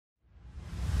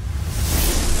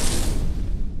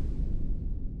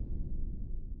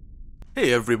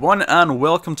Hey everyone, and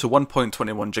welcome to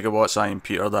 1.21 Gigawatts. I am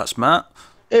Peter, that's Matt.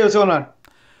 Hey, what's going on?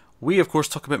 We, of course,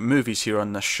 talk about movies here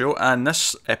on this show, and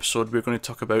this episode we're going to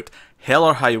talk about Hell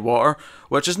or High Water,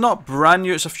 which is not brand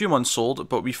new, it's a few months old,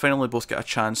 but we finally both get a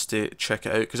chance to check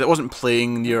it out, because it wasn't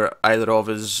playing near either of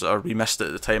us, or we missed it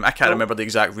at the time. I can't Nope. remember the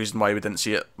exact reason why we didn't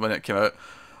see it when it came out,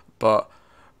 but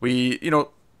we,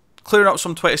 clearing up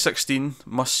some 2016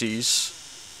 must-sees.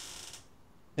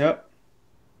 Yep.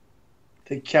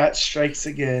 The cat strikes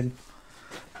again.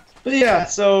 But yeah,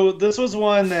 so this was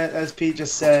one that, as Pete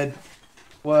just said,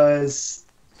 was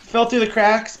fell through the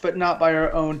cracks, but not by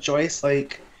our own choice.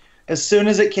 Like, as soon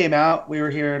as it came out, we were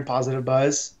hearing positive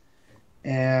buzz,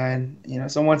 and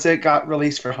so once it got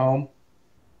released for home,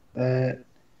 uh,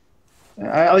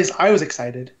 at least I was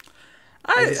excited.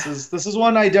 I, This is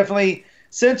one I definitely,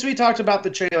 since we talked about the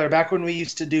trailer back when we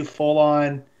used to do full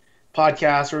on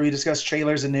podcasts where we discussed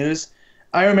trailers and news.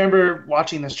 I remember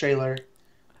watching this trailer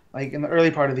like in the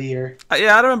early part of the year.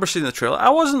 Yeah, I remember seeing the trailer. I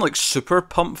wasn't like super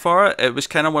pumped for it. It was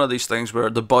kind of one of these things where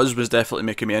the buzz was definitely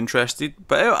making me interested,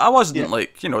 but I wasn't Yeah.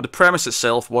 like, the premise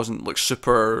itself wasn't like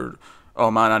super.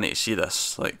 Oh man, I need to see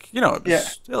this. Like, Yeah.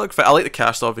 it looked fit. I like the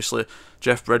cast, obviously.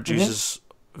 Jeff Bridges Hmm. is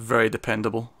very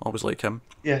dependable. Always like him.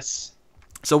 Yes.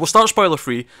 So we'll start spoiler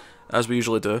free, as we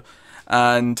usually do,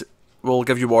 and we'll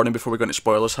give you warning before we go into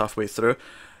spoilers halfway through.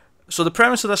 So the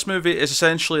premise of this movie is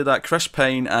essentially that Chris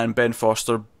Pine and Ben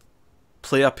Foster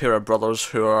play a pair of brothers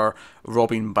who are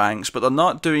robbing banks, but they're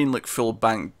not doing like full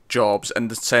bank jobs in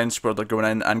the sense where they're going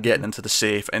in and getting into the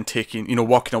safe and taking,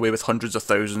 walking away with hundreds of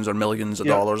thousands or millions of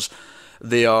Yeah. dollars.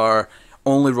 They are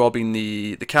only robbing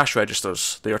the cash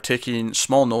registers. They are taking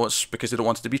small notes because they don't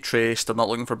want it to be traced. They're not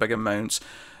looking for big amounts,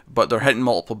 but they're hitting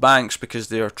multiple banks because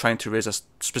they are trying to raise a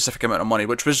specific amount of money,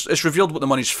 which was it's revealed what the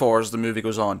money's for as the movie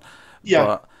goes on. Yeah.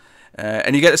 But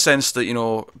and you get the sense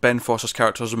that Ben Foster's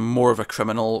character is more of a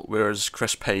criminal, whereas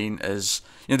Chris Pine is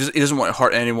he doesn't want to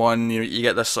hurt anyone. You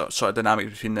get this sort of dynamic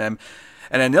between them,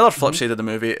 and then the other flip Hmm. side of the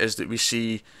movie is that we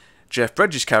see Jeff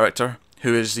Bridges' character,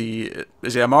 who is he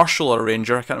a marshal or a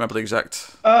ranger? I can't remember the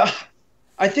exact. Uh,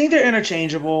 I think they're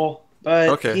interchangeable, but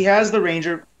Okay, he has the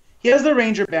ranger. He has the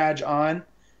ranger badge on,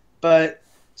 but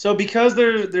so because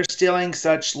they're stealing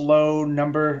such low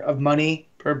number of money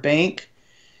per bank,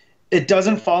 it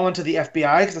doesn't fall into the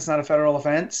FBI because it's not a federal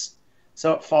offense.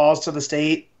 So it falls to the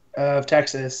state of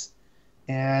Texas.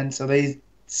 And so they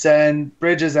send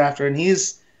Bridges after, and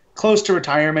he's close to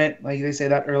retirement. Like they say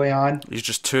that early on. he's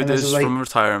just two And this days is like, from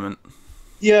retirement.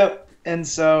 yep. And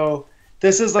so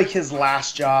this is like his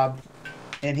last job,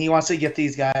 and he wants to get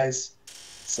these guys.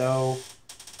 So,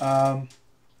 um,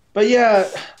 but yeah,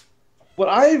 what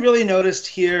I really noticed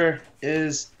here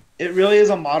is it really is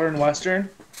a modern Western.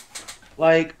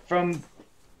 Like from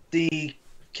the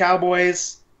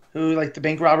cowboys who like the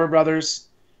bank robber brothers,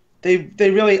 they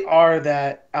really are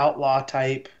that outlaw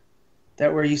type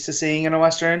that we're used to seeing in a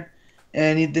western.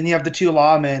 And then you have the two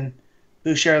lawmen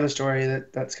who share the story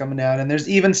that's coming down. And there's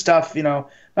even stuff, not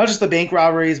just the bank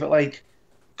robberies, but like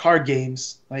card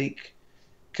games, like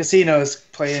casinos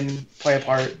play a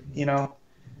part.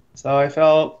 So I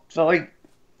felt like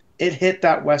it hit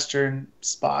that western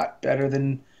spot better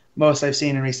than most I've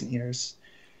seen in recent years.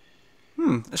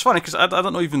 It's funny because I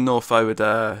don't even know if I would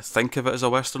think of it as a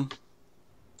western.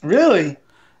 Really?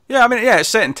 Yeah, I mean, yeah, it's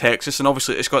set in Texas, and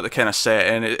obviously it's got the kind of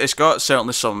setting. It's got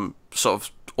certainly some sort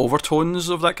of overtones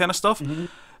of that kind of stuff, Hmm.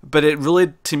 but it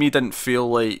really, to me, didn't feel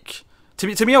like.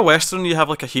 To me, a western, you have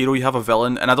like a hero, you have a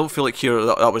villain, and I don't feel like here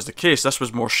that was the case. This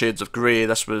was more shades of grey.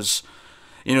 This was,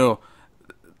 you know,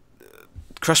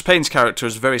 Chris Pine's character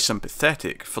is very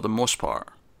sympathetic for the most part.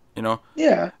 You know,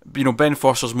 Yeah. Ben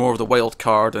Foster's more of the wild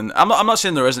card, and I'm not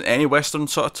saying there isn't any western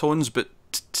sort of tones, but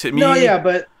to No, me, yeah,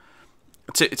 but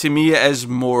to me, it is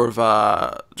more of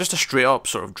a just a straight up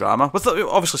sort of drama with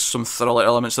obviously some thriller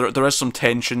elements. There is some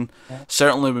tension. yeah.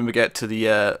 Certainly, when we get to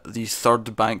the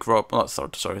third bank rob, not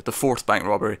third, sorry, the fourth bank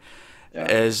robbery, Yeah.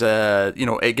 is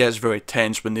it gets very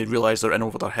tense when they realise they're in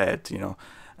over their head.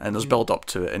 And there's Mhm. build up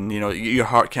to it, and your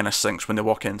heart kind of sinks when they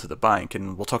walk into the bank,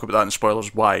 and we'll talk about that in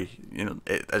spoilers why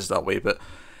it is that way, but.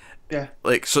 Yeah.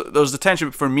 Like, so there was the tension,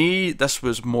 but for me this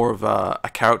was more of a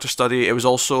character study. It was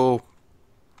also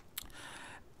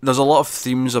there's a lot of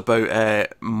themes about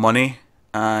money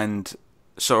and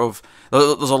sort of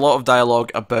there's a lot of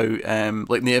dialogue about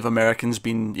like Native Americans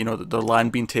being their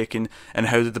land being taken and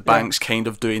how the Yeah. bank's kind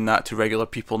of doing that to regular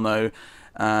people now,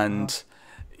 Uh, and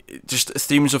just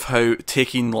themes of how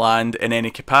taking land in any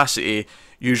capacity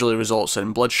usually results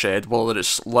in bloodshed, whether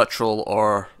it's literal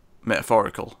or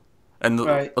metaphorical. and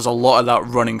Right. there's a lot of that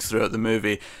running throughout the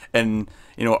movie. And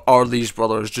you know, are these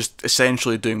brothers just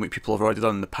essentially doing what people have already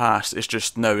done in the past? It's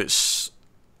just now it's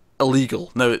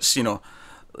illegal. Now it's, you know,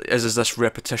 is this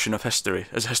repetition of history?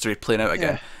 Is history playing out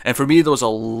again? Yeah. And for me, there was a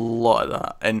lot of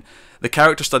that. And the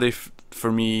character study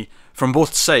for me, from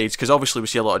both sides, because obviously we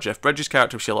see a lot of Jeff Bridges'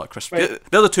 character, we see a lot of Chris. Right.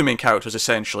 They're the two main characters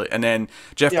essentially, and then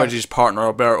Jeff Bridges' partner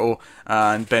Alberto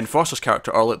and Ben Foster's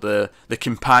character are like the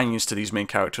companions to these main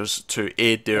characters to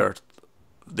aid their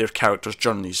characters'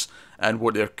 journeys and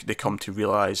what they come to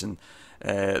realize, and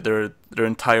their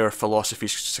entire philosophy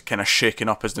is kind of shaken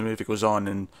up as the movie goes on,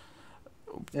 and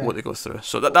what they go through.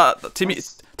 So that to me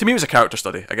it was a character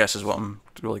study, I guess, is what I'm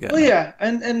really getting. Well, at. yeah,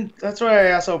 and that's why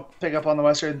I also pick up on the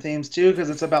Western themes too, because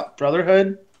it's about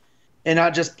brotherhood and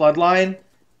not just bloodline,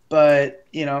 but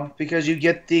you know, because you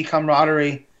get the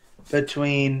camaraderie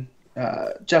between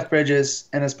Jeff Bridges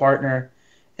and his partner,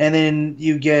 and then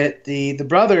you get the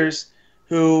brothers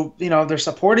who, you know, they're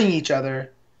supporting each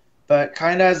other, but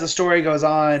kind of as the story goes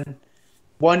on,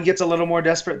 one gets a little more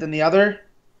desperate than the other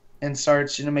and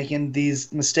starts, you know, making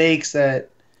these mistakes that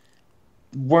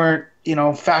weren't, you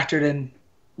know, factored in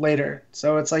later.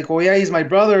 So it's like, well, yeah, he's my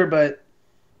brother, but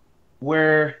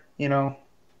where, you know,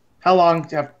 how long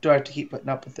do I have to keep putting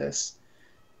up with this?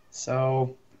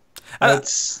 So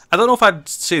that's... I don't know if I'd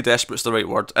say desperate's the right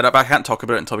word, and I can't talk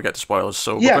about it until we get to spoilers.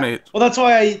 So yeah, we're gonna... well, that's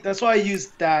why I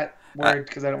used that word,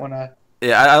 because I don't want to...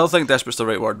 Yeah, I don't think desperate's the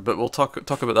right word, but we'll talk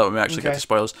about that when we actually get to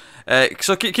spoilers.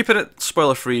 So keeping it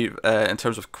spoiler free in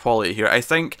terms of quality here, I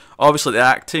think obviously the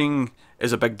acting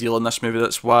is a big deal in this movie.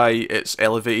 That's why it's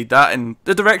elevated. That and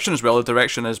the direction as well. The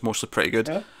direction is mostly pretty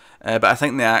good, but I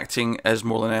think the acting is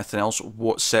more than anything else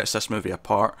what sets this movie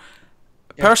apart.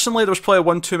 Personally, there was probably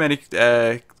one too many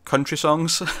country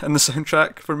songs in the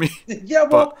soundtrack for me. Yeah,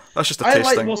 well, but that's just a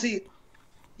taste thing. Well, see,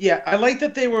 yeah, I like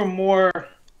that they were more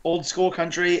old school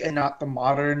country and not the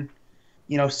modern,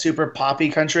 you know, super poppy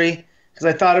country, because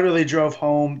I thought it really drove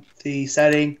home the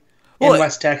setting in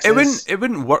West Texas. It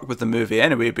wouldn't work with the movie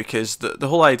anyway, because the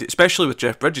whole idea, especially with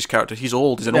Jeff Bridges' character, he's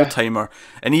old, he's an old timer,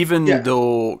 and even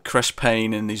though Chris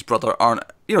Pine and his brother aren't,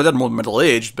 you know, they're more middle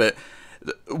aged, but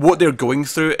what they're going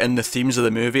through and the themes of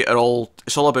the movie are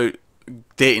it's all about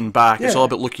dating back. It's all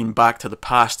about looking back to the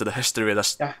past, to the history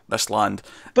of this land.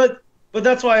 But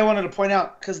that's why I wanted to point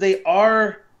out, because they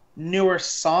are newer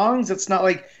songs. It's not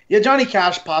like, Johnny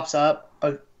Cash pops up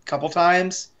a couple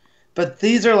times, but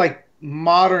these are like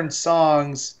modern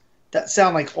songs that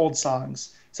sound like old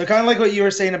songs. So kind of like what you were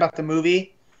saying about the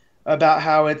movie, about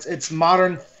how it's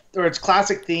modern, or it's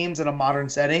classic themes in a modern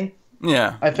setting.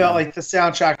 Yeah, I felt like the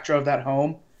soundtrack drove that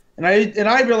home, and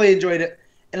I really enjoyed it.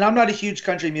 And I'm not a huge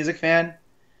country music fan,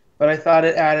 but I thought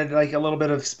it added like a little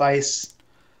bit of spice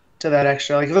to that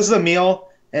extra. Like if this is a meal,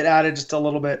 it added just a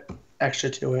little bit extra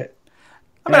to it.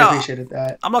 And I appreciated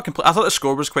that. I'm not I thought the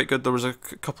score was quite good. There was a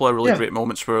couple of really great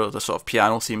moments where the sort of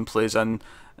piano theme plays in,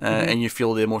 and you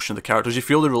feel the emotion of the characters. You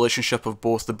feel the relationship of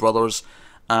both the brothers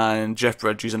and Jeff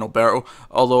Bridges and Alberto.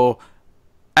 Although,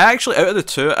 out of the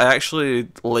two, I actually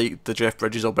liked the Jeff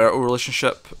Bridges-Alberto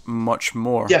relationship much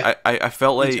more. Yeah, I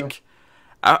felt like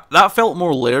that felt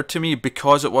more layered to me,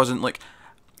 because it wasn't like...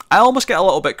 I almost get a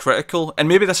little bit critical, and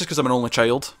maybe this is because I'm an only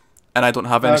child and I don't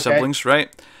have any siblings, right?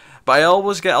 But I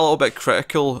always get a little bit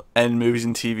critical in movies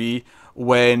and TV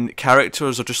when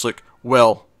characters are just like,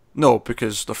 well, no,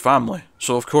 because they're family,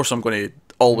 so of course I'm going to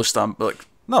always stand... Like,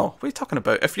 no, what are you talking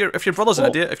about? If your brother's an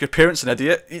idiot, if your parent's an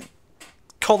idiot, you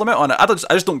call them out on it. I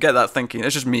just don't get that thinking.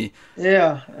 It's just me.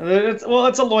 Yeah, it's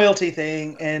a loyalty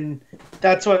thing, and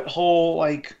that's what whole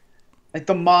like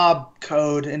the mob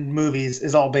code in movies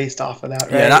is all based off of that,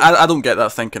 right? Yeah, I don't get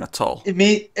that thinking at all. And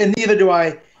neither do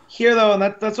I. Here, though, and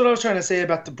that's what I was trying to say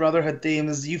about the brotherhood theme,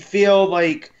 is you feel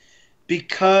like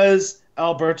because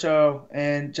Alberto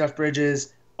and Jeff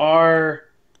Bridges are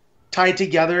tied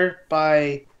together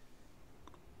by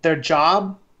their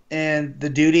job and the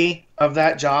duty of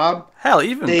that job, hell,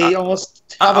 even they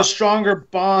almost have a stronger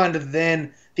bond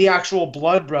than the actual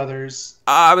blood brothers.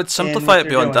 I would simplify it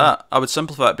beyond that. I would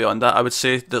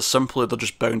say that simply they're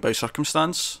just bound by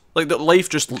circumstance. Like that life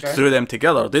just threw them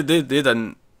together. They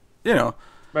didn't, you know.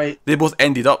 Right. They both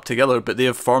ended up together, but they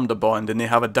have formed a bond, and they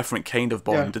have a different kind of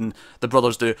bond, and the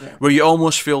brothers do. Yeah. Where you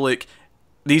almost feel like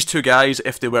these two guys,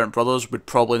 if they weren't brothers, would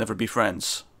probably never be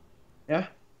friends. Yeah.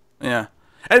 Yeah.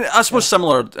 And I suppose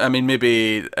similar, I mean,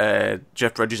 maybe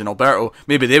Jeff Bridges and Alberto,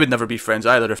 maybe they would never be friends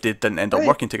either if they didn't end up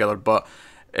working together, but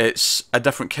it's a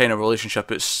different kind of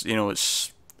relationship. It's, I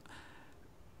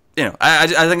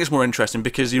think it's more interesting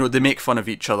because, they make fun of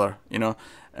each other,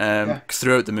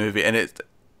 throughout the movie, and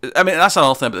that's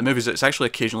another thing about the movies. It's actually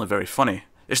occasionally very funny.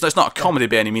 It's not a comedy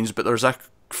by any means, but there's a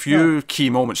few key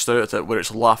moments throughout it where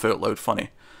it's laugh out loud funny.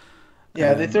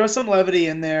 Yeah, they throw some levity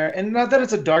in there, and not that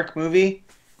it's a dark movie,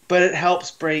 but it helps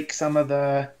break some of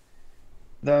the.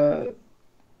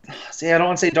 See, I don't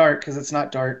want to say dark because it's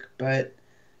not dark, but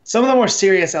some of the more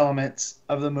serious elements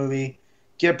of the movie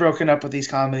get broken up with these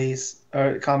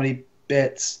comedy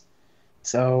bits.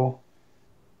 So,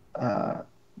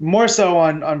 more so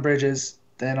on Bridges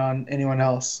than on anyone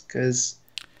else, because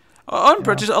on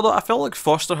Bridges, although I felt like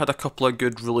Foster had a couple of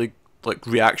good, really like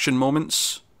reaction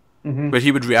moments where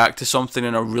he would react to something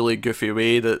in a really goofy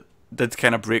way that did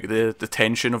kind of break the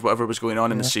tension of whatever was going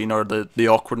on in the scene, or the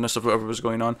awkwardness of whatever was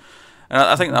going on. And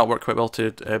I think that worked quite well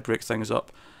to break things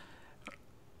up.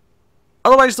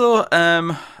 Otherwise, though,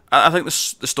 I think the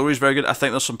story is very good. I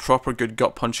think there's some proper good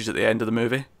gut punches at the end of the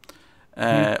movie,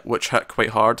 which hit quite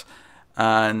hard.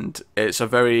 And it's a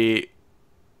very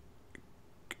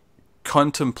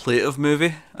contemplative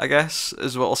movie, I guess,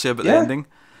 is what I'll say about the ending.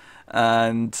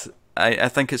 And I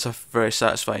think it's a very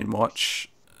satisfying watch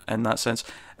in that sense.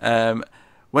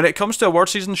 When it comes to award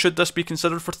season, should this be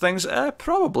considered for things?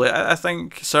 Probably. I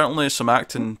think certainly some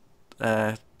acting.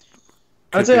 I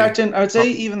would say acting. I would say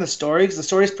even the story, because the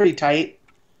story's pretty tight.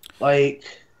 Like,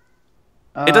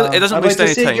 it doesn't waste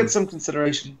any time. It gets some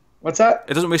consideration. What's that?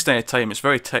 It doesn't waste any time. It's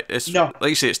very tight. Like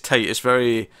you say, it's tight. It's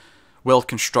very well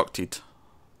constructed.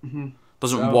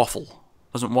 Doesn't waffle.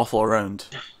 Doesn't waffle around.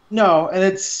 No, and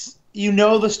it's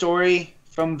the story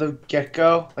from the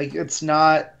get-go. Like, it's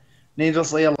not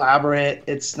needlessly elaborate.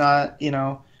 It's not,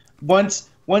 once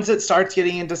it starts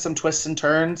getting into some twists and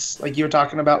turns, like you were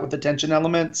talking about with the tension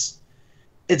elements,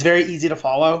 it's very easy to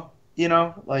follow,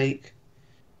 like,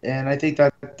 and I think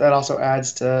that also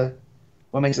adds to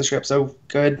what makes the script so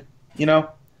good, Yeah.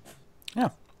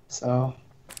 So,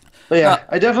 but yeah,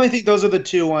 I definitely think those are the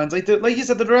two ones. Like you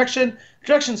said, the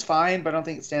direction's fine, but I don't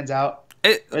think it stands out.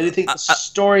 I do think the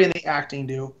story and the acting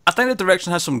do. I think the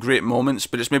direction has some great moments,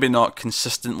 but it's maybe not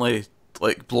consistently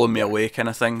like blowing me away kind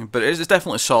of thing. But it's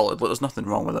definitely solid. Like, there's nothing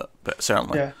wrong with it, but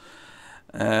certainly. Yeah.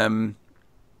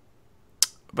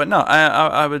 But no,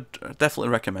 I would definitely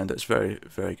recommend it. It's very,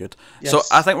 very good. Yes. So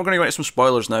I think we're going to go into some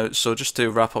spoilers now. So just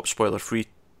to wrap up spoiler-free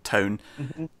town,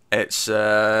 it's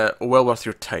well worth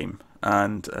your time,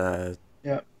 and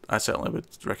I certainly would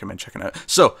recommend checking it out.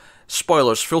 So,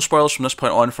 spoilers, full spoilers from this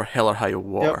point on for Hell or High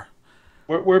Water.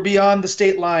 Yep. We're beyond the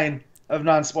state line of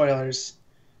non-spoilers.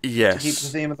 Yes. To keep the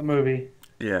theme of the movie.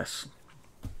 Yes.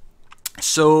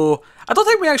 So, I don't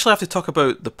think we actually have to talk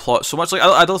about the plot so much. Like,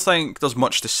 I don't think there's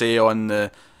much to say on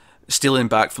the stealing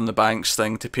back from the banks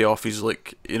thing to pay off his,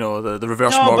 like, the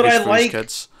reverse mortgage for his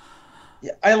kids.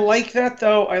 Yeah, I like that,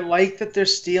 though. I like that they're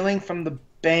stealing from the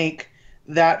bank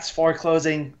that's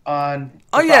foreclosing on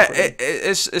property.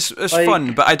 It's like,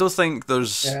 fun, but I don't think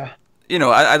there's I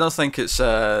don't think it's we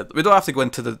don't have to go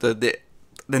into the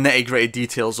nitty-gritty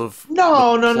details of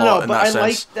no, but I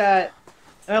like that.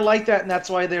 And I like that, and that's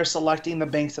why they're selecting the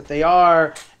banks that they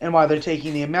are, and why they're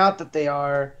taking the amount that they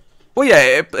are. Well,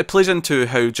 yeah, it plays into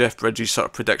how Jeff Bridges sort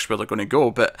of predicts where they're going to go,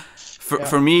 but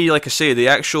for me, like I say,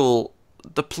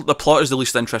 the plot is the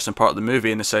least interesting part of the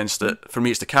movie, in the sense that for me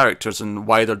it's the characters and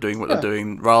why they're doing what they're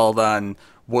doing rather than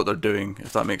what they're doing,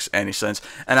 if that makes any sense.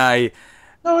 And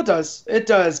no, it does.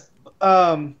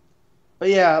 But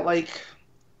yeah, like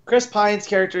Chris Pine's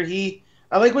character,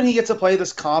 I like when he gets to play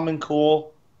this calm and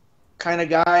cool kind of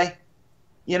guy.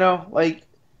 Like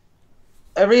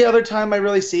every other time I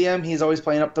really see him, he's always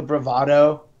playing up the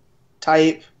bravado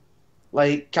type,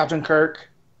 like Captain Kirk.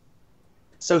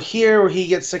 So here, where he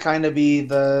gets to kind of be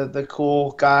the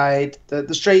cool guy,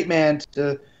 the straight man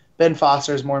to Ben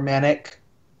Foster's more manic.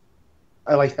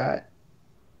 I like that.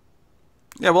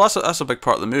 Yeah, well, that's a big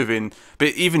part of the movie, but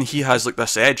even he has like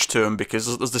this edge to him,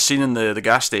 because there's the scene in the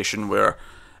gas station where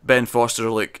Ben Foster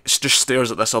like just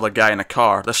stares at this other guy in a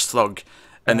car, this thug,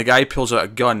 and the guy pulls out a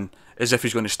gun as if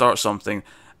he's going to start something.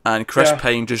 And Chris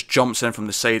Pine just jumps in from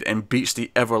the side and beats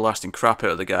the everlasting crap out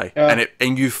of the guy,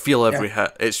 and you feel every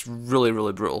hit. It's really,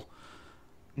 really brutal.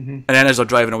 And then as they're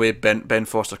driving away, Ben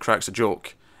Foster cracks a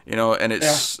joke, and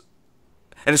it's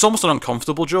almost an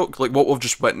uncomfortable joke. Like what we've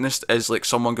just witnessed is like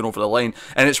someone going over the line,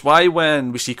 and it's why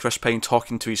when we see Chris Pine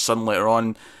talking to his son later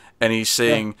on, and he's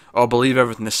saying, "Oh, believe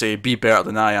everything they say, be better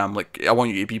than I am." Like, I want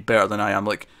you to be better than I am.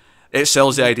 Like, it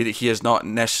sells the idea that he is not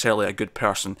necessarily a good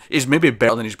person. He's maybe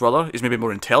better than his brother. He's maybe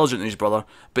more intelligent than his brother,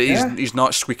 but he's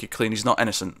not squeaky clean. He's not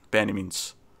innocent by any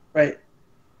means. Right.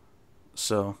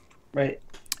 So. Right.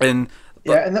 And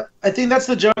I think that's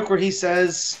the joke where he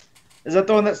says, "Is that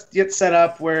the one that gets set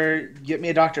up where get me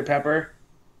a Dr. Pepper?"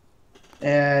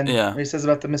 And where he says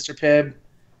about the Mr. Pibb.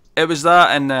 It was that,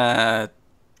 and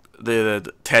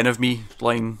the 10 of me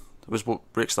line was what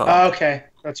breaks that Oh, up. okay,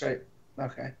 that's right.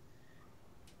 Okay,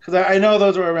 because I know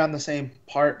those were around the same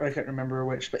part, but I couldn't remember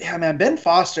which. But yeah, man, Ben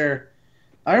Foster.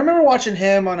 I remember watching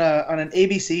him on an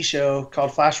ABC show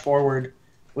called Flash Forward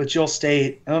with Jill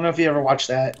State. I don't know if you ever watched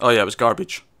that. Oh yeah, it was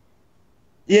garbage.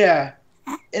 Yeah,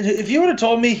 and if you would have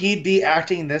told me he'd be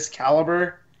acting this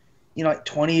caliber, like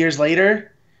 20 years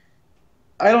later,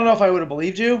 I don't know if I would have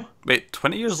believed you. Wait,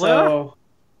 20 years later? So,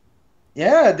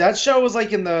 yeah, that show was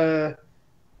like in the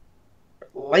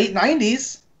late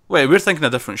 90s. Wait, we're thinking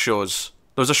of different shows.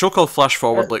 There was a show called Flash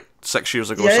Forward like 6 years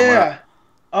ago Yeah, somewhere. yeah.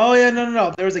 Oh yeah,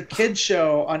 no. There was a kids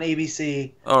show on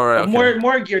ABC. Oh right, okay.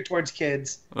 More geared towards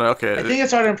kids. Right, okay. I think it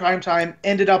started in prime time,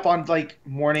 ended up on like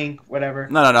morning, whatever.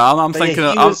 No. I'm But thinking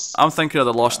yeah, I'm thinking of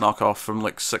the Lost knockoff from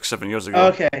like 6-7 years ago.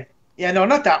 Okay. Yeah, no,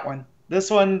 not that one.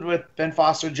 This one with Ben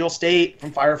Foster, Jill State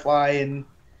from Firefly, and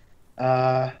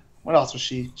what else was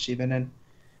she been in?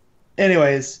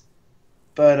 Anyways,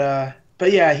 but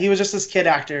yeah, he was just this kid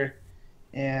actor,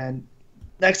 and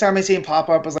next time I see him pop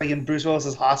up was like in Bruce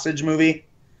Willis's Hostage movie,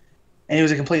 and he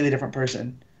was a completely different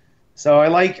person. So I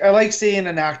like seeing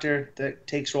an actor that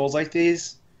takes roles like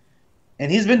these, and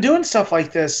he's been doing stuff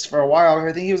like this for a while.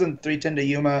 I think he was in 3:10 to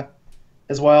Yuma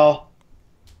as well.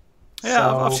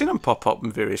 Yeah, I've So- seen him pop up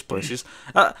in various places.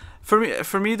 For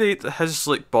me, his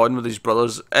like bond with his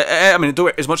brothers. I mean,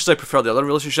 as much as I prefer the other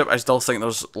relationship, I still think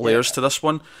there's layers to this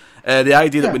one. The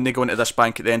idea that Yeah. when they go into this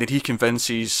bank at the end, and he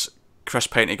convinces Chris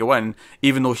Pine to go in,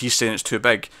 even though he's saying it's too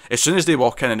big. As soon as they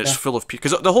walk in and it's full of people,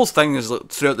 because the whole thing is like,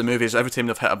 throughout the movies, every time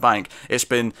they've hit a bank, it's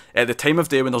been at the time of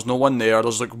day when there's no one there.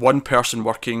 There's like one person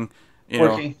working. Yeah.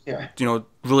 Really,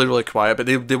 really quiet. But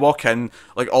they walk in,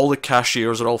 like all the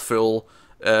cashiers are all full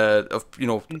of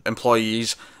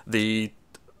employees. There's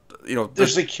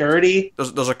security.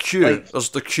 There's a queue. Like- There's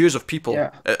the queues of people. Yeah.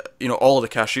 All of the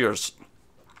cashiers,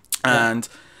 and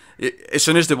as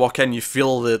soon as they walk in, you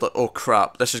feel oh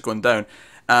crap, this is going down,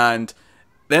 and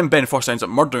then Ben Foster ends up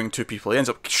murdering 2 people. He ends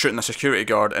up shooting a security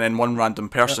guard and then one random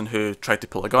person who tried to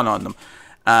pull a gun on them,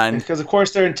 and Because of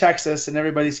course they're in Texas and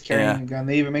everybody's carrying Yeah. a gun.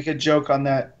 They even make a joke on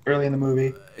that early in the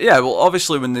movie. yeah, well,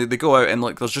 obviously when they go out and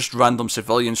like there's just random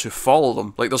civilians who follow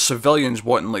them. Like there's civilians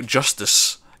wanting like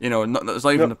justice. It's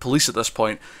not even the police at this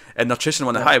point, and they're chasing him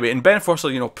on the highway. And Ben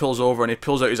Foster, pulls over and he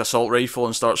pulls out his assault rifle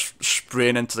and starts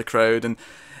spraying into the crowd. And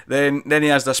then he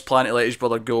has this plan to let his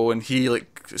brother go, and he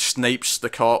like snipes the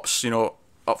cops,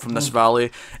 up from this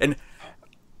valley. And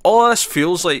all of this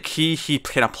feels like he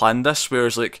kind of planned this,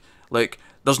 whereas like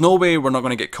there's no way we're not going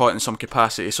to get caught in some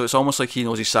capacity. So it's almost like he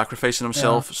knows he's sacrificing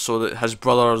himself so that his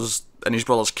brothers and his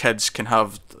brothers' kids can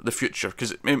have the future.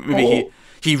 Because maybe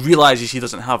he realizes he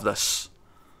doesn't have this.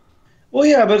 Well,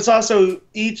 yeah, but it's also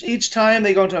each time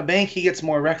they go into a bank, he gets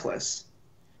more reckless.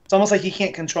 It's almost like he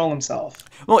can't control himself.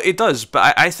 Well, it does,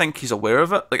 but I think he's aware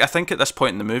of it. Like I think at this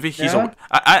point in the movie,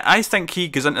 I think he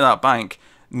goes into that bank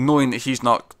knowing that he's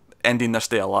not ending this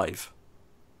day alive.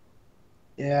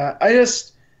 Yeah,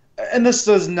 and this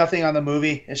does nothing on the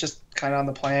movie. It's just kind of on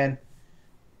the plan.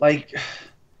 Like,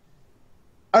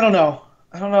 I don't know.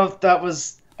 I don't know if that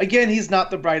was. Again, he's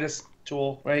not the brightest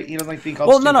tool, right? He doesn't like being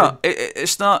called stupid. No.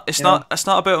 It's not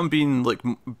about him being like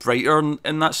brighter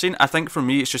in that scene. I think for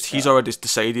me, it's just he's already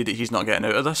decided that he's not getting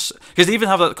out of this. Because they even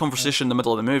have that conversation in the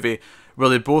middle of the movie where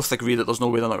they both agree that there's no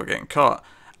way they're not getting caught.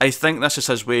 I think this is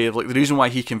his way of like the reason why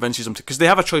he convinces them to, because they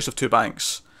have a choice of 2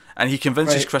 banks, and he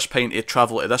convinces Chris Pine to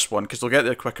travel to this one because they'll get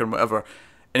there quicker and whatever,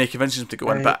 and he convinces him to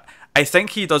go in. But I think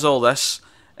he does all this.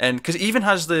 And because he even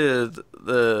has the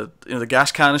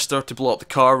gas canister to blow up the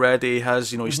car ready, he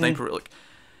has his sniper. Like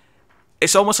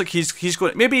it's almost like he's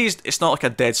going. Maybe it's not like a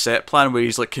dead set plan where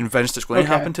he's like convinced it's going to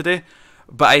happen today.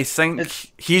 But I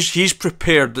think he's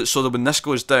prepared so that when this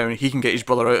goes down, he can get his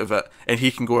brother out of it and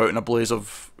he can go out in a blaze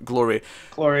of glory.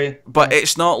 But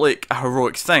it's not like a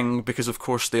heroic thing because of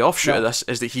course the offshoot of this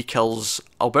is that he kills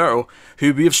Alberto,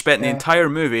 who we have spent the entire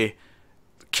movie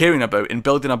caring about and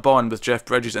building a bond with Jeff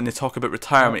Bridges, and they talk about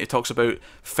retirement. He talks about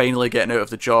finally getting out of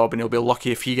the job, and he'll be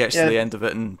lucky if he gets to the end of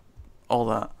it and all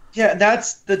that. Yeah,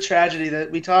 that's the tragedy that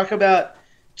we talk about.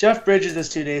 Jeff Bridges is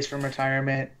 2 days from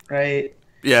retirement, right?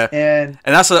 Yeah, and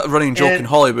that's a running joke in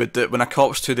Hollywood that when a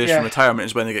cop's 2 days from retirement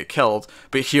is when they get killed,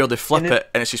 but here they flip it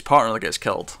and it's his partner that gets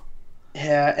killed.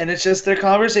 Yeah, and it's just their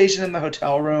conversation in the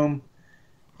hotel room,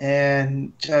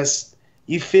 and just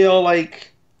you feel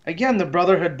like, again, the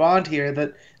brotherhood bond here,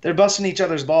 that they're busting each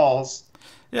other's balls.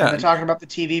 Yeah, and they're talking about the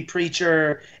TV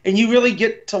preacher, and you really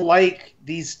get to like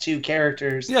these two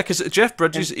characters. yeah, because Jeff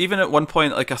Bridges, And even at one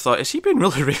point, like I thought, is he being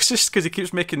really racist? Because he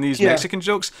keeps making these yeah, Mexican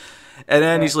jokes, and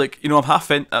then yeah, he's like, I'm half,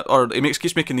 or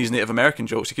keeps making these Native American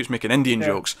jokes. He keeps making Indian yeah,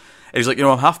 jokes. And he's like,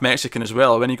 I'm half Mexican as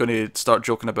well. When are you going to start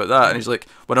joking about that? And he's like,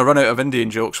 when I run out of Indian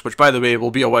jokes, which by the way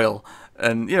will be a while.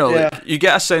 And yeah, like you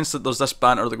get a sense that there's this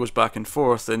banter that goes back and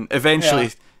forth, and eventually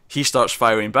yeah. he starts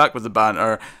firing back with the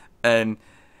banter. And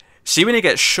see when he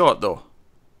gets shot though.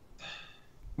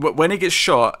 When he gets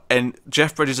shot, and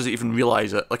Jeff Bridges doesn't even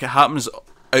realise it, like it happens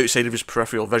outside of his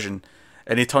peripheral vision,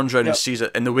 and he turns around and Yep. sees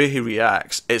it, and the way he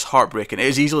reacts, it's heartbreaking. It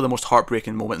is easily the most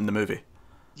heartbreaking moment in the movie.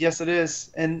 Yes, it is.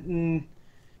 And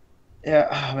yeah,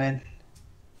 oh man,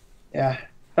 yeah,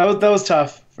 that was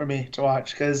tough for me to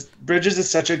watch because Bridges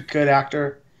is such a good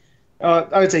actor.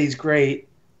 I would say he's great.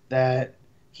 That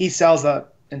he sells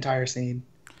that entire scene.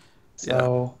 Yeah.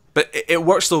 So But it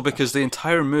works though because the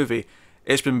entire movie,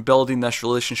 it's been building this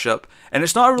relationship, and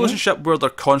it's not a relationship where they're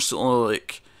constantly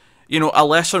like, a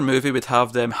lesser movie would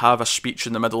have them have a speech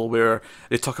in the middle where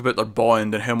they talk about their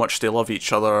bond and how much they love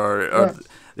each other, or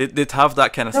yeah. they'd have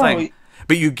that kind of No, thing.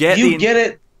 But you get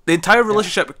it. the entire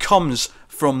relationship comes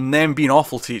from them being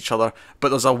awful to each other, but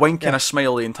there's a wink and Yeah. a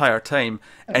smile the entire time,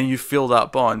 and you feel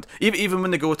that bond. Even when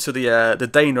they go to the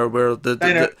diner where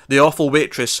the awful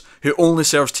waitress who only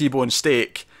serves T-bone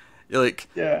steak, you're like,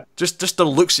 Yeah. just their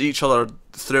looks at each other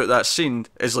throughout that scene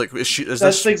is like, is That's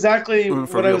this exactly woman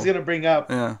for what I was real? gonna bring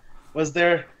up. Yeah, Was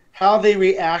there how they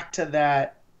react to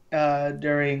that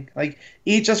during like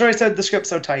each. That's why I said the script's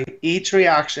so tight. Each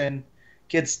reaction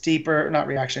gets deeper. Not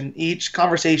reaction. Each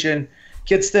conversation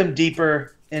gets them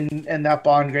deeper in that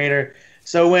bond greater.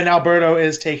 So when Alberto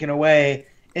is taken away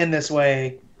in this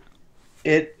way,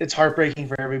 it's heartbreaking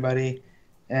for everybody,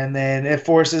 and then it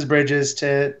forces Bridges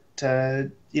to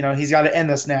he's got to end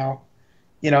this now.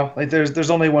 Like there's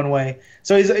only one way.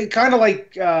 So he's kind of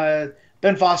like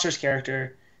Ben Foster's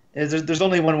character. There's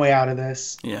only one way out of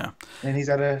this, yeah. and he's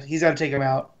got to take him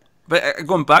out. But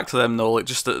going back to them though, like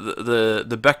just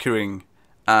the bickering,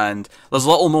 and there's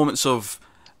little moments of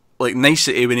like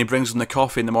nicety when he brings him the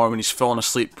coffee in the morning when he's falling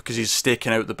asleep because he's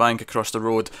staking out the bank across the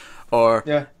road, or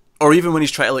Yeah, or even when he's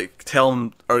trying to like tell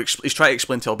him, or he's trying to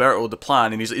explain to Alberto the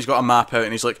plan, and he's got a map out,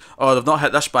 and he's like, oh, they've not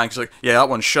hit this bank. He's like, yeah, that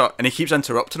one's shut, and he keeps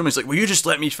interrupting him. He's like, will you just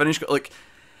let me finish? Like,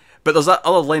 but there's that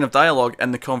other line of dialogue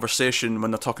in the conversation when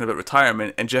they're talking about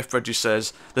retirement, and Jeff Bridges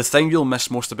says, the thing you'll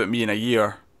miss most about me in a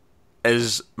year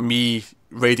is me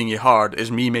raiding you hard,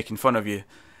 is me making fun of you,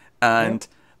 and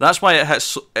that's why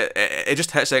it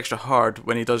just hits extra hard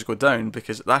when he does go down,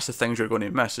 because that's the things you're going to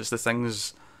miss.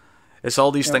 It's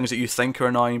all these things that you think are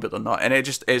annoying, but they're not. And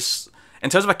it's in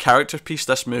terms of a character piece,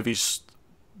 this movie's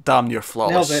damn near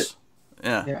flawless. Nailed it.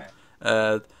 Yeah.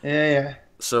 Yeah. Yeah.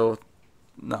 So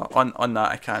no, on that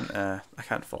I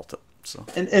can't fault it. So.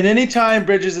 And anytime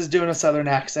Bridges is doing a Southern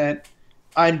accent,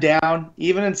 I'm down.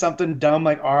 Even in something dumb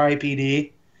like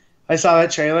R.I.P.D. I saw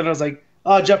that trailer and I was like,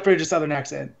 oh, Jeff Bridges Southern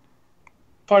accent.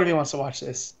 Part of me wants to watch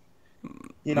this.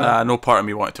 Nah, no part of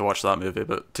me wanted to watch that movie,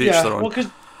 but to each their own. Well, because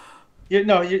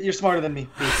you're smarter than me.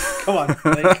 Pete. Come on,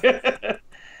 like,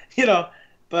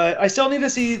 But I still need to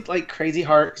see like Crazy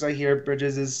Heart because I hear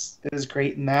Bridges is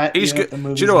great in that. He's good.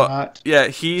 Do you know what? Yeah,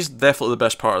 he's definitely the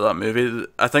best part of that movie.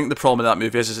 I think the problem with that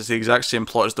movie is it's the exact same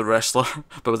plot as The Wrestler,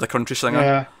 but with a country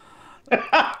singer.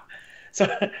 Yeah.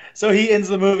 so he ends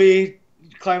the movie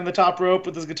climbing the top rope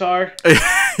with his guitar.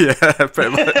 Yeah, pretty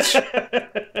much.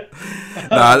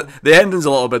 Nah, the ending's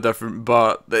a little bit different,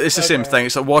 but it's the same thing.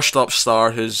 It's a washed-up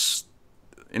star who's,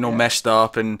 messed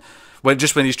up, and when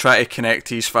he's trying to connect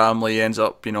to his family, he ends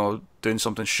up, doing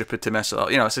something stupid to mess it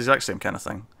up. It's the exact same kind of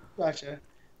thing. Gotcha.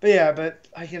 But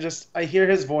I hear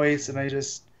his voice, and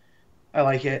I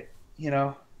like it,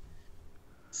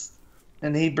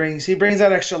 And he brings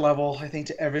that extra level, I think,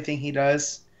 to everything he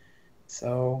does.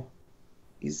 So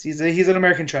he's an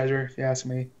American treasure, if you ask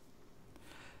me.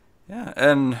 Yeah,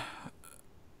 and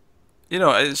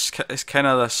it's kind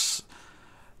of this.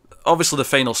 Obviously, the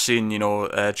final scene,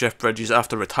 Jeff Bridges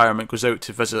after retirement goes out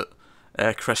to visit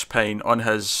Chris Pine on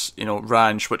his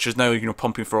ranch, which is now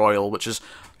pumping for oil, which is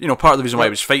part of the reason why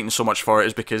he was fighting so much for it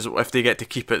is because if they get to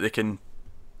keep it, they can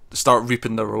start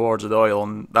reaping the rewards of the oil,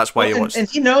 and that's why he wants. And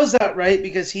he knows that, right?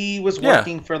 Because he was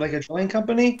working for like a drilling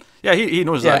company. Yeah, he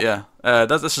knows that. Yeah,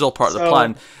 this is all part of the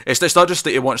plan. It's not just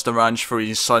that he wants the ranch for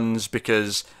his sons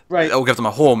because it'll give them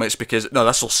a home. It's because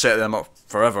this will set them up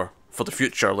forever for the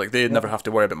future. Like they never have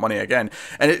to worry about money again.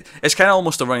 And it's kind of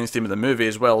almost a running theme of the movie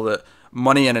as well that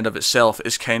money in and of itself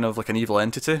is kind of like an evil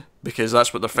entity because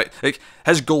that's what they're fighting. Like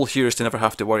his goal here is to never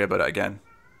have to worry about it again.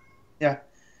 Yeah.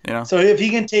 So if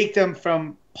he can take them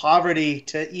from poverty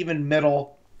to even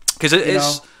middle. Because You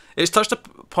know, it's touched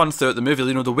upon throughout the movie.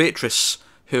 You know, the waitress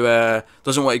who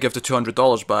doesn't want to give the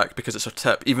 $200 back because it's her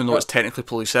tip, even though it's technically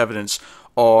police evidence.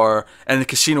 Or in the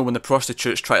casino when the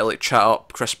prostitutes try to like chat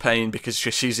up Chris Pine because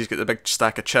she sees he's got the big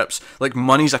stack of chips. Like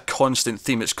money's a constant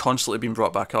theme. It's constantly being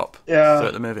brought back up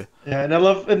throughout the movie. Yeah, and I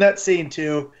love in that scene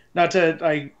too. Not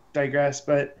to digress,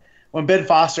 but when Ben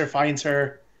Foster finds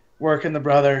her working the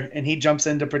brother and he jumps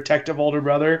into protective older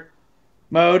brother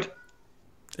mode.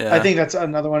 Yeah. I think that's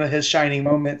another one of his shining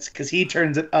moments because he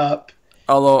turns it up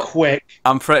Although quick.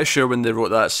 I'm pretty sure when they wrote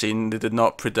that scene, they did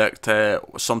not predict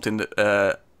something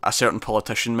that a certain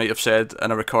politician might have said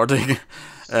in a recording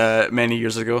many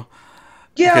years ago.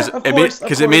 Yeah,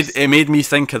 Because it made me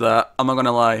think of that. I'm not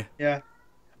gonna lie. Yeah.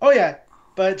 Oh yeah,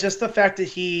 but just the fact that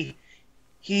he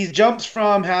jumps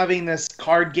from having this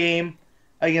card game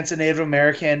against a Native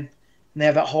American, and they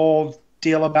have that whole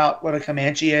deal about what a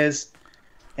Comanche is,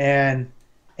 and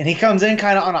he comes in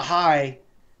kind of on a high,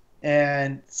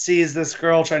 and sees this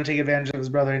girl trying to take advantage of his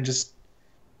brother, and just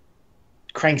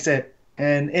cranks it.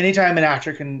 And anytime an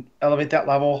actor can elevate that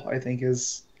level, I think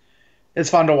it's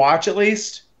fun to watch at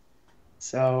least.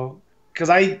 So, because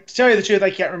to tell you the truth, I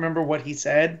can't remember what he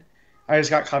said. I just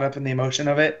got caught up in the emotion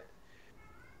of it.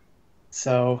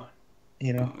 So,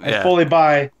 I fully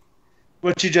buy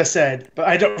what you just said, but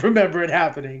I don't remember it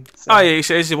happening. So. Oh yeah, he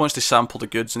says he wants to sample the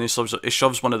goods, and he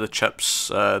shoves one of the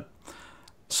chips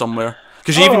somewhere.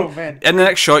 Because in the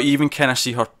next shot, you even kind of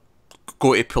see her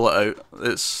go to pull it out.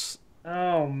 It's...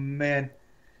 Oh, man.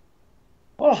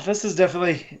 Well, this is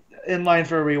definitely in line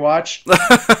for a rewatch.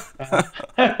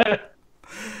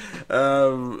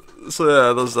 So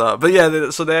yeah, there's that. But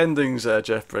yeah, so the ending's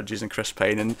Jeff Bridges and Chris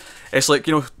Pine, and it's like,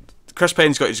 Chris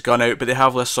Pine's got his gun out, but they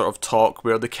have this sort of talk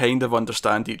where they kind of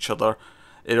understand each other,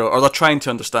 or they're trying to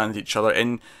understand each other,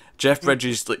 and Jeff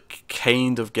Bridges like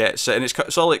kind of gets it, and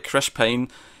it's all like Chris Pine,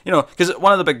 because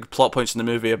one of the big plot points in the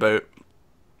movie about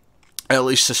at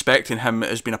least suspecting him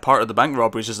as being a part of the bank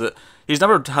robberies is that he's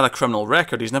never had a criminal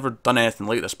record, he's never done anything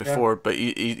like this before, but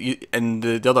he and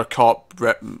the other cop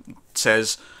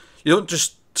says, you don't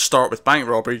just start with bank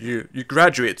robbery, you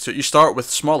graduate, so you start with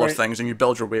smaller things and you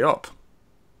build your way up.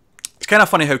 It's kind of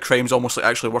funny how crime's almost like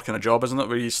actually working a job, isn't it,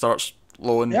 where you start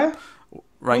low and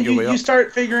rank your way up. You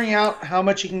start figuring out how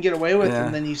much you can get away with,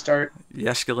 and then you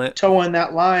escalate, towing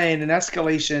that line and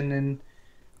escalation, and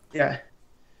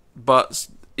but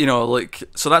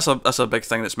so that's a big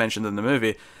thing that's mentioned in the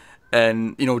movie,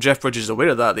 and Jeff Bridges is aware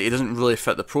of that he doesn't really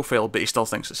fit the profile, but he still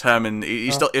thinks it's him, and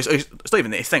it's not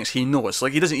even that he thinks, he knows.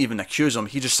 Like, he doesn't even accuse him,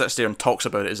 he just sits there and talks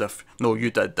about it as if, no,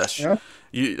 you did this,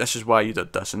 this is why you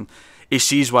did this, and he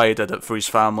sees why he did it for his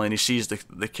family, and he sees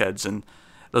the kids, and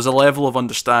there's a level of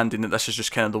understanding that this is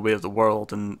just kind of the way of the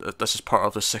world, and that this is part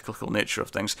of the cyclical nature of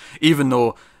things, even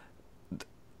though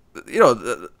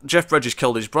Jeff Bridges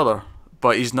killed his brother.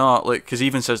 But he's not, like, because he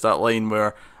even says that line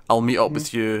where, I'll meet up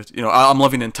with you, I'm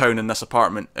living in town in this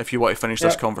apartment, if you want to finish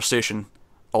this conversation,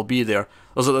 I'll be there.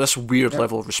 There's like this weird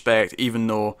level of respect, even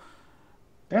though,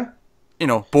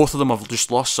 both of them have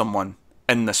just lost someone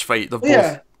in this fight.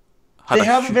 They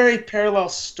have a very parallel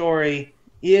story,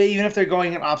 even if they're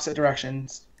going in opposite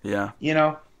directions. Yeah.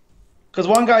 Because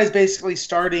one guy's basically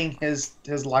starting his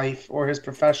life, or his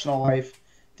professional life,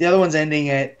 the other one's ending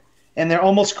it, and they're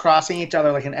almost crossing each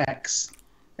other like an X.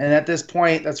 And at this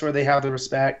point, that's where they have the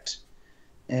respect.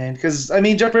 And because,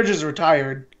 Jeff Bridges is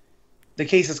retired. The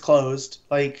case is closed.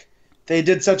 Like, they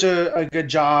did such a good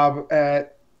job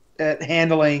at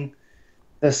handling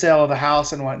the sale of the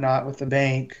house and whatnot with the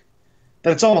bank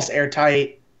that it's almost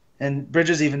airtight. And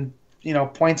Bridges even,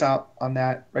 points out on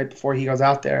that right before he goes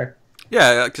out there.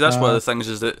 Yeah, because that's one of the things,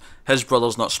 is that his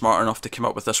brother's not smart enough to come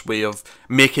up with this way of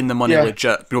making the money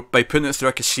legit. By putting it through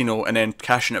a casino and then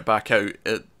cashing it back out,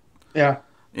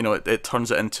 it turns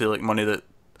it into like money that,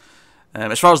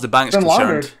 as far as the bank's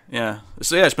concerned,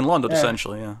 it's been laundered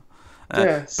essentially,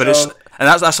 but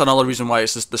that's another reason why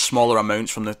it's just the smaller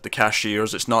amounts from the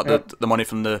cashiers. It's not the money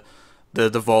from the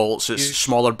vaults. It's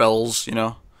smaller bills,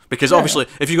 Because obviously,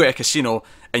 if you go to a casino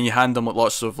and you hand them like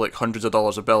lots of like hundreds of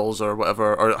dollars of bills or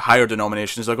whatever, or higher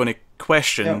denominations, they're going to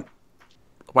question,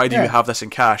 why do you have this in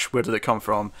cash? Where did it come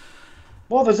from?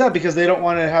 Well, there's that, because they don't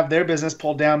want to have their business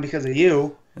pulled down because of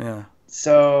you. Yeah.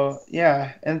 So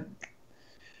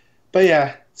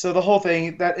so the whole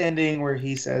thing, that ending where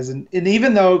he says, and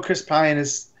even though Chris Pine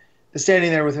is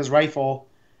standing there with his rifle,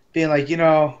 being like,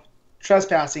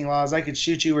 trespassing laws, I could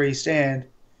shoot you where you stand.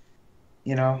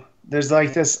 There's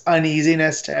like this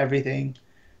uneasiness to everything,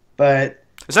 but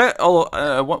is that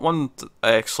one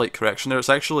slight correction there? It's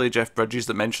actually Jeff Bridges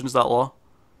that mentions that law.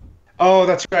 Oh,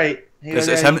 that's right. He goes,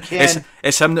 It's yeah, him. you can.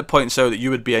 It's him that points out that you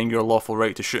would be in your lawful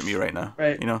right to shoot me right now.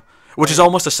 Right. You know, which is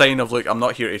almost a sign of like, I'm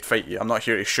not here to fight you. I'm not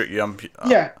here to shoot you. I'm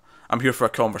here for a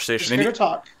conversation. Just here to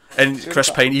talk. And Chris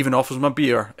Pine even offers him a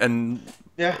beer. And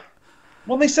yeah.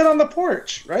 Well, they sit on the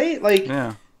porch, right? Like,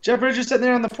 yeah. Jeff Bridges sitting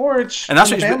there on the porch, and that's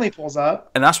when when the family pulls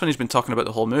up. And that's when he's been talking about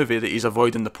the whole movie, that he's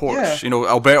avoiding the porch. Yeah. You know,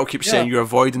 Alberto keeps saying you're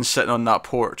avoiding sitting on that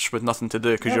porch with nothing to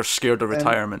do because you're scared of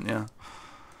retirement. Yeah.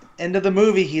 End of the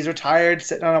movie, he's retired,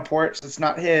 sitting on a porch that's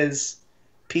not his,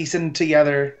 piecing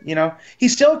together. You know,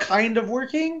 he's still kind of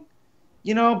working,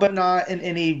 you know, but not in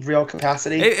any real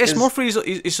capacity. It's more for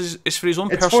it's for his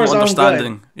own it's personal for his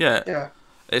understanding. Own yeah. Yeah.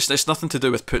 It's nothing to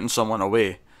do with putting someone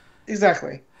away.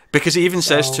 Exactly. Because he even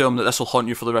says to him that this will haunt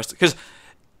you for the rest. Because,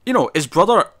 you know, his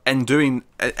brother in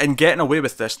getting away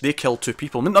with this, they killed 2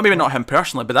 people. Maybe not him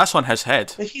personally, but that's on his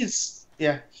head. But he's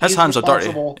his hands are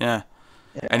dirty. Yeah.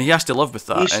 And he has to live with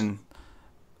that. And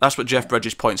that's what Jeff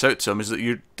Bridges points out to him, is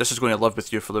that this is going to live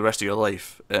with you for the rest of your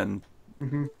life. And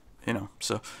you know,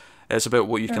 so it's about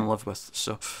what you can live with.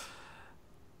 So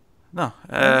no,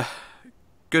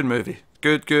 good movie.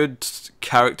 Good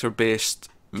character-based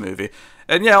movie.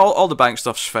 And yeah, all the bank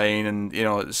stuff's fine, and you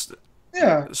know it's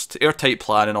airtight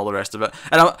plan and all the rest of it.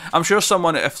 And I'm sure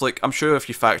someone, if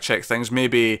you fact check things,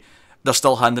 maybe they're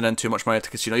still handing in too much money to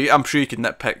casino. I'm sure you could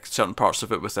nitpick certain parts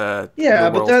of it with but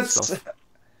that's stuff.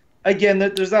 Again,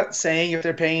 there's that saying, if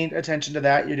they're paying attention to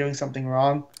that, you're doing something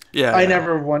wrong. Yeah, I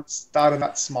never once thought of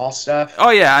that small stuff. Oh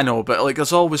yeah, I know, but like,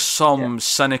 there's always some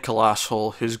cynical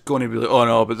asshole who's going to be like, oh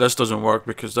no, but this doesn't work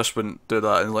because this wouldn't do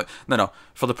that, and like, no,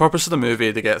 for the purpose of the movie,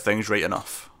 they get things right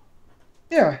enough.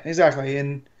 Yeah, exactly,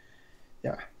 and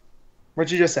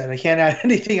what you just said, I can't add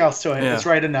anything else to it. Yeah. It's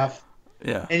right enough.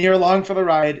 Yeah, and you're along for the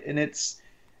ride, and it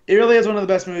really is one of the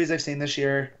best movies I've seen this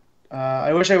year.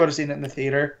 I wish I would have seen it in the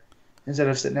theater instead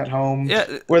of sitting at home,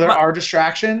 where there are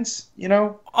distractions, you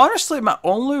know? Honestly, it's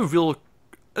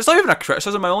not even a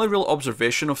criticism, my only real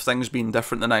observation of things being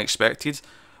different than I expected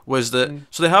was that,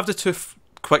 so they have the 2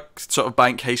 quick sort of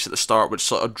bank heists at the start, which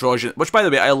sort of draws you, which by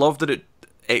the way, I love that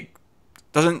it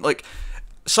doesn't, like,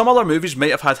 some other movies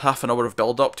might have had half an hour of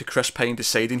build-up to Chris Pine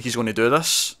deciding he's going to do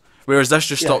this, whereas this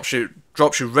just drops you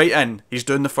right in, he's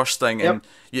doing the first thing, and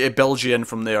it builds you in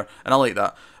from there, and I like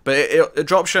that. But it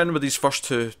drops you in with these first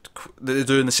 2 that they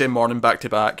do in the same morning, back to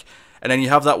back, and then you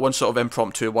have that one sort of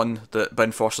impromptu one that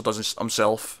Ben Foster does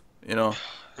himself, you know.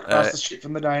 Across the street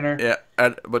from the diner. Yeah,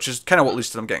 which is kind of what leads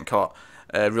to them getting caught,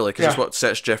 really, because it's what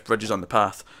sets Jeff Bridges on the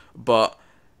path. But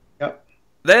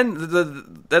then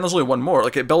there's only one more.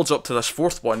 Like, it builds up to this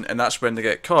 4th one, and that's when they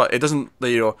get caught. It doesn't,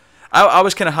 you know. I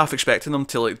was kind of half expecting them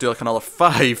to like do like another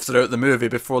 5 throughout the movie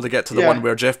before they get to the one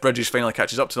where Jeff Bridges finally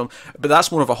catches up to them. But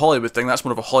that's more of a Hollywood thing. That's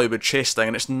more of a Hollywood chase thing,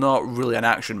 and it's not really an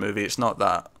action movie. It's not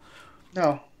that.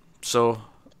 No. So,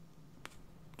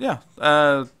 yeah,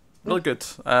 really good.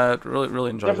 Really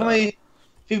enjoyed it. Definitely,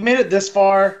 if you've made it this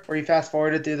far, or you fast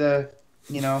forwarded through the,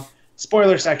 you know,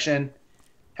 spoiler section,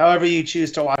 however you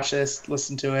choose to watch this,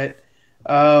 listen to it,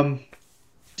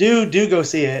 do go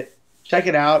see it. Check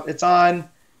it out. It's on,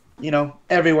 you know,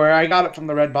 everywhere. I got it from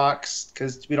the Red Box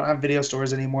because we don't have video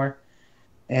stores anymore.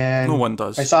 And no one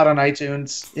does. I saw it on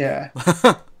iTunes. Yeah.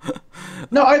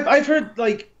 No, I've heard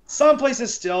like some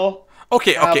places still.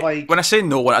 Okay. Like, when I say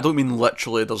no one, I don't mean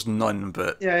literally there's none,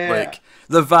 but like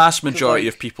the vast majority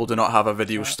of people do not have a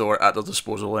video store at their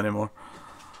disposal anymore.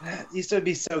 It used to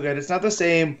be so good. It's not the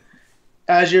same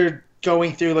as you're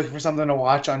going through looking for something to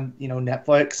watch on, you know,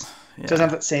 Netflix. It doesn't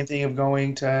have that same thing of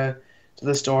going to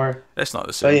the store. It's not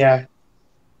the same. But yeah.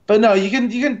 But no, you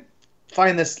can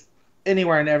find this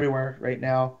anywhere and everywhere right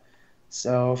now.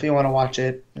 So if you want to watch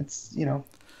it, it's, you know,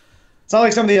 it's not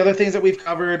like some of the other things that we've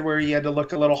covered where you had to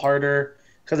look a little harder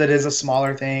because it is a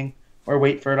smaller thing, or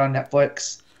wait for it on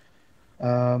Netflix.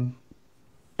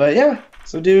 But yeah,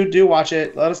 so do watch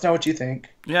it. Let us know what you think.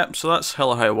 Yeah, so that's Hell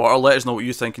or High Water. Let us know what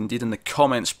you think indeed in the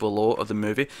comments below of the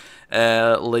movie.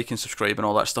 Like and subscribe and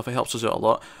all that stuff. It helps us out a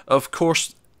lot. Of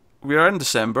course, we are in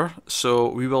December, so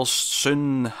we will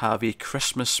soon have a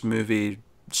Christmas movie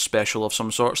special of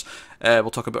some sorts. We'll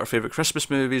talk about our favourite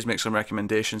Christmas movies, make some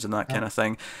recommendations and that kind of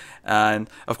thing. And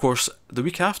of course, the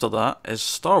week after that is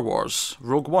Star Wars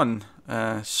Rogue One.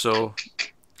 So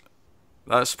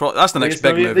that's the next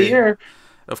big movie of the year.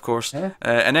 Of course.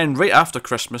 And then right after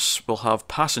Christmas, we'll have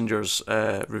Passengers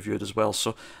reviewed as well.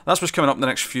 So that's what's coming up in the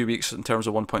next few weeks in terms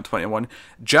of 1.21.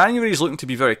 January is looking to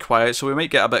be very quiet, so we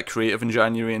might get a bit creative in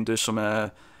January and do some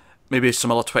maybe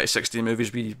some other 2016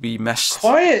 movies we missed.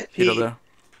 Quiet, Pete. There.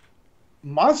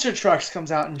 Monster Trucks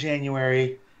comes out in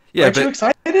January. Yeah, Aren't you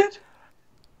excited?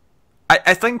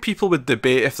 I think people would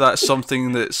debate if that's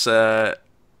something that's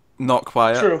not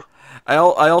quiet. True. I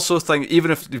also think,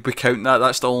 even if we count that,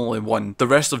 that's the only one. The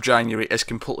rest of January is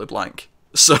completely blank.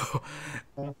 So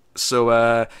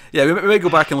yeah, we may go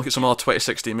back and look at some other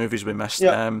 2016 movies we missed.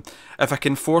 Yeah. If I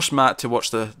can force Matt to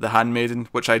watch the Handmaiden,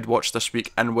 which I'd watched this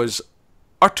week and was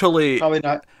utterly Probably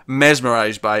not.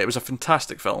 mesmerised by it. It was a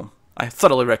fantastic film. I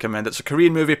thoroughly recommend it. It's a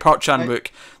Korean movie, Park Chan-wook.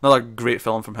 Another great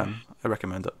film from him. I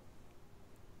recommend it.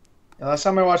 The last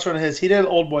time I watched one of his, he did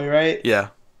Old Boy, right? Yeah.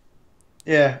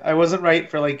 Yeah, I wasn't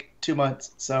right for like 2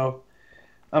 months, so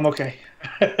I'm okay.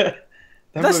 That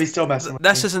movie's still messing with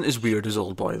This me. isn't as weird as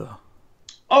Old Boy, though.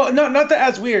 Oh, no, not that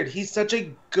as weird. He's such a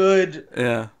good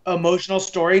emotional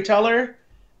storyteller.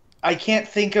 I can't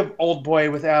think of Old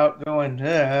Boy without going,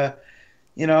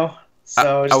 you know?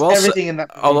 So everything in that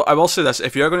movie. I will say this.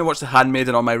 If you're going to watch The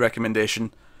Handmaiden on my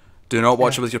recommendation, do not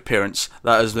watch it with your parents.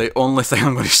 That is the only thing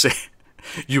I'm going to say.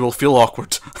 You will feel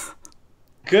awkward.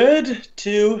 Good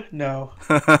to know.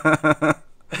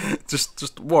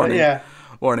 just warning. Yeah.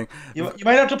 Warning. You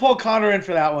might have to pull Connor in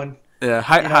for that one. Yeah,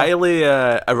 highly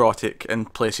erotic in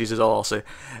places is all I'll say.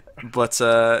 But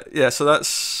yeah, so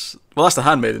that's The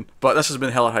Handmaiden. But this has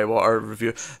been Hell or High Water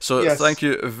review. So thank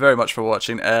you very much for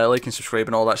watching. Like and subscribe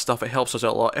and all that stuff. It helps us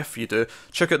out a lot if you do.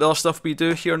 Check out the other stuff we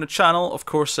do here on the channel. Of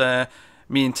course,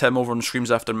 me and Tim over on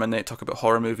Screams After Midnight talk about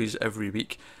horror movies every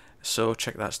week. So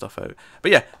check that stuff out.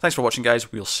 But yeah, thanks for watching,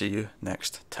 guys. We'll see you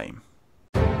next time.